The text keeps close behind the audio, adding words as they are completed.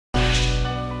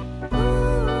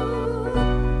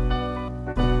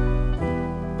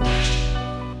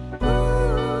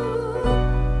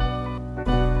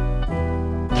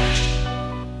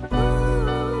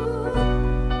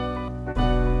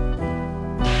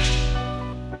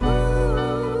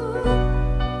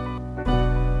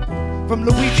From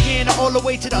Louisiana all the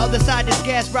way to the other side, this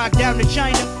gas rock down to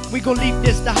China. We gon' leap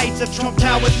this, the heights of Trump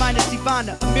Towers minus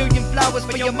Ivana. A million flowers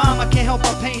for your mom, I can't help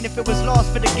her pain if it was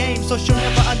lost for the game, so she'll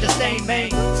never understand, man.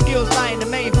 Skills lie in the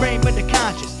mainframe of the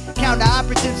conscious. Counter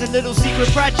operatives and little secret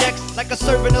projects, like a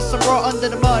servant of some raw under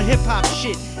the mud hip hop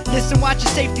shit. Listen, watch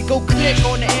your safety, go click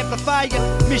on the amplifier.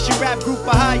 Mission rap group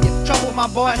for hire. Trouble my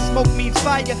boy, smoke means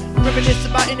fire. Reminisce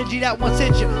about energy that once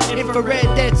hit you. Infrared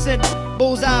dead center.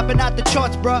 Bullseye, but not the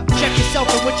charts, bruh. Check yourself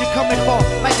and what you're coming for.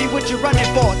 Might be what you're running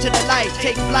for. To the light,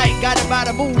 take flight, guided by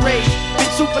the moon rays.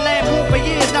 Been super lampoon for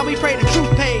years, now we pray the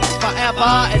truth pays.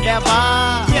 Forever and ever.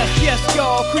 Yes,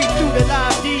 y'all, creep through the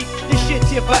live deep. This shit's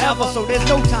here forever, so there's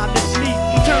no time to sleep.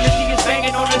 Eternity is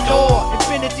banging on the door.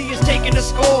 Infinity is taking the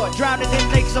score, drowning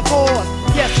in lakes of horror.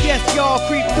 Yes, y'all,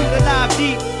 creep through the live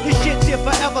deep. This shit's here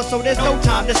forever, so there's no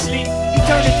time to sleep.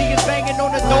 Eternity is banging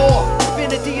on the door.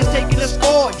 Infinity is taking the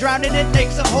score, drowning in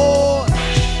lakes of horror.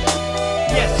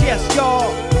 Yes,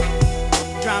 y'all,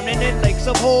 drowning in lakes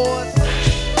of horror.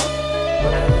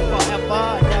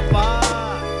 Forever and ever.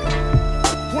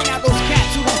 Point out those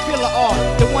cats who don't feel the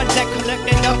art, the ones that collect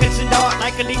their nuggets and art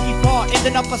like a leaky part,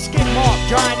 ending up a skin mark,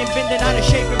 drying and bending out of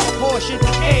shape and proportion.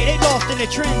 Hey, they lost in the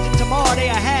trends, and tomorrow they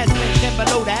are has-beens and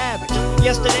below the average.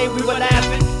 Yesterday we were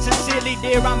laughing, sincerely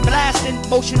dear I'm blasting.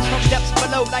 Motions from depths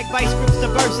below like vice grips to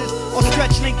verses, or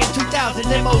stretch linking 2,000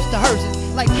 limos to hearses,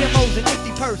 like demos and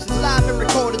empty purses, live and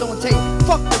recorded on tape.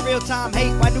 Fuck the real-time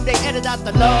hate, why do they edit out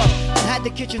the love? And had the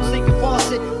kitchen sinking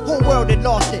faucet, whole world had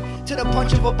lost it, to the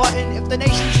punch of a button. If the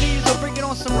nation's needs will bring it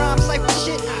on some rhyme cypher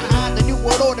shit, the new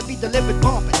world order be delivered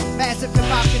bumping. Massive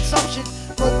hip-hop consumption,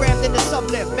 programmed in the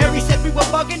sublift. Mary said we were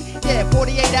bugging, yeah,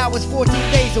 48 hours, 14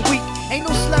 days a week. Ain't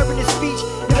no slur in this speech,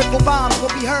 lyrical bombs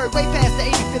will be heard way past the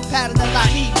 85th pattern of La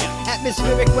Nina.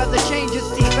 Atmospheric weather changes,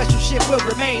 see special shit will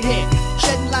remain here.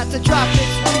 Shedding lots of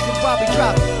droplets, reasons why we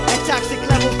drop it. At toxic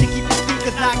levels to keep the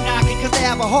speakers knocking, cause they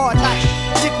have a hard life.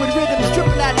 Liquid rhythms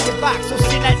dripping out of your box, so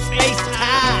send that space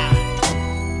time.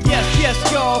 Yes,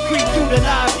 y'all, creep through the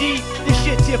live deep. This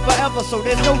shit's here forever, so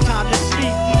there's no time to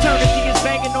sleep. Eternity is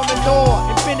banging on the door.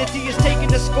 Infinity is taking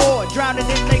the score, drowning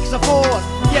in lakes of horror.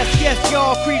 Yes,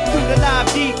 y'all, creep through the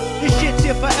live deep. This shit's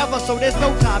here forever, so there's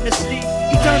no time to sleep.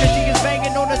 Eternity is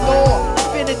banging on the door.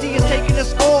 Infinity is taking the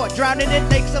score, drowning in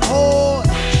lakes of horror.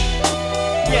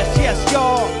 Yes,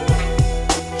 y'all,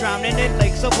 drowning in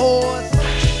lakes of horror.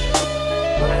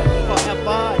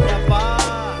 Forever and ever.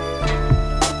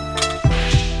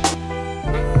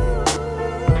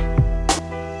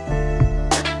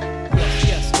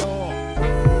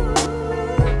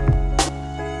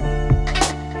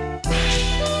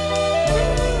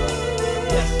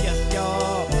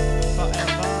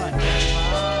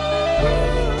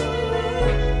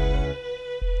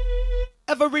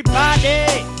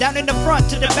 Everybody, down in the front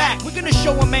to the back, we're gonna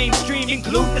show 'em mainstream,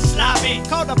 include the sloppy.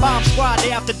 Call the bomb squad, they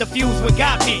have to defuse what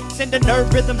got me. Send the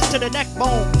nerve rhythms to the neck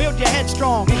bone, build your head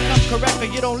strong, and come correct or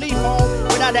you don't leave home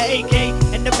without an AK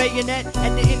and the bayonet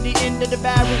at the end of the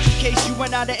barrel in case you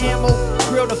run out of ammo.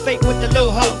 Grill the fake with the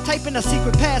little hoe, type in a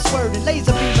secret password and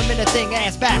laser beam them in the thing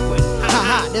ass backwards.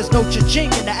 Ha, there's no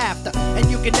cha-ching in the after, and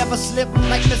you can never slip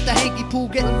like Mr. Hanky Poo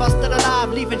getting busted alive,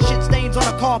 leaving shit stains on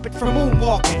the carpet from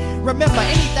moonwalking. Remember,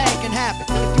 anything can happen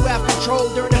if you have control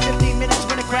during the 15 minutes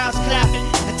when the crowd's clapping.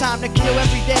 And time to kill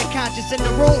every dead conscious in the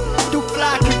room. Duke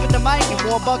fly, creeping the mic, and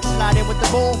Warbucks sliding with the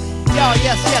boom. Y'all,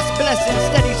 yes, blessing,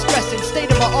 steady stressing,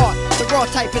 state of our art. The raw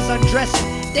type is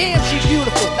undressing. Damn, she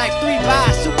beautiful, like 3 bi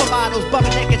supermodels, buck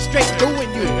naked straight doing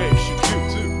you. Hey, she cute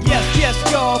too. Yes,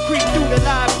 y'all, creep through the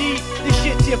live deep. This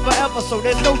shit's here forever, so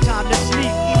there's no time to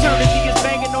sleep. Eternity is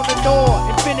banging on the door.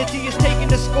 Infinity is taking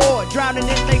the score, drowning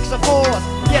in lakes of horror.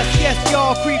 Yes,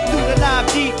 y'all, creep through the live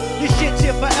deep. This shit's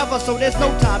here forever, so there's no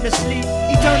time to sleep.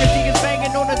 Eternity is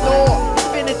banging on the door.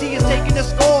 Infinity is taking the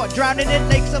score, drowning in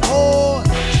lakes of horror.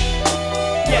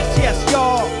 Yes,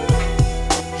 y'all,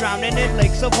 drowning in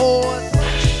lakes of horror.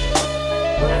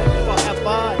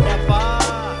 Forever.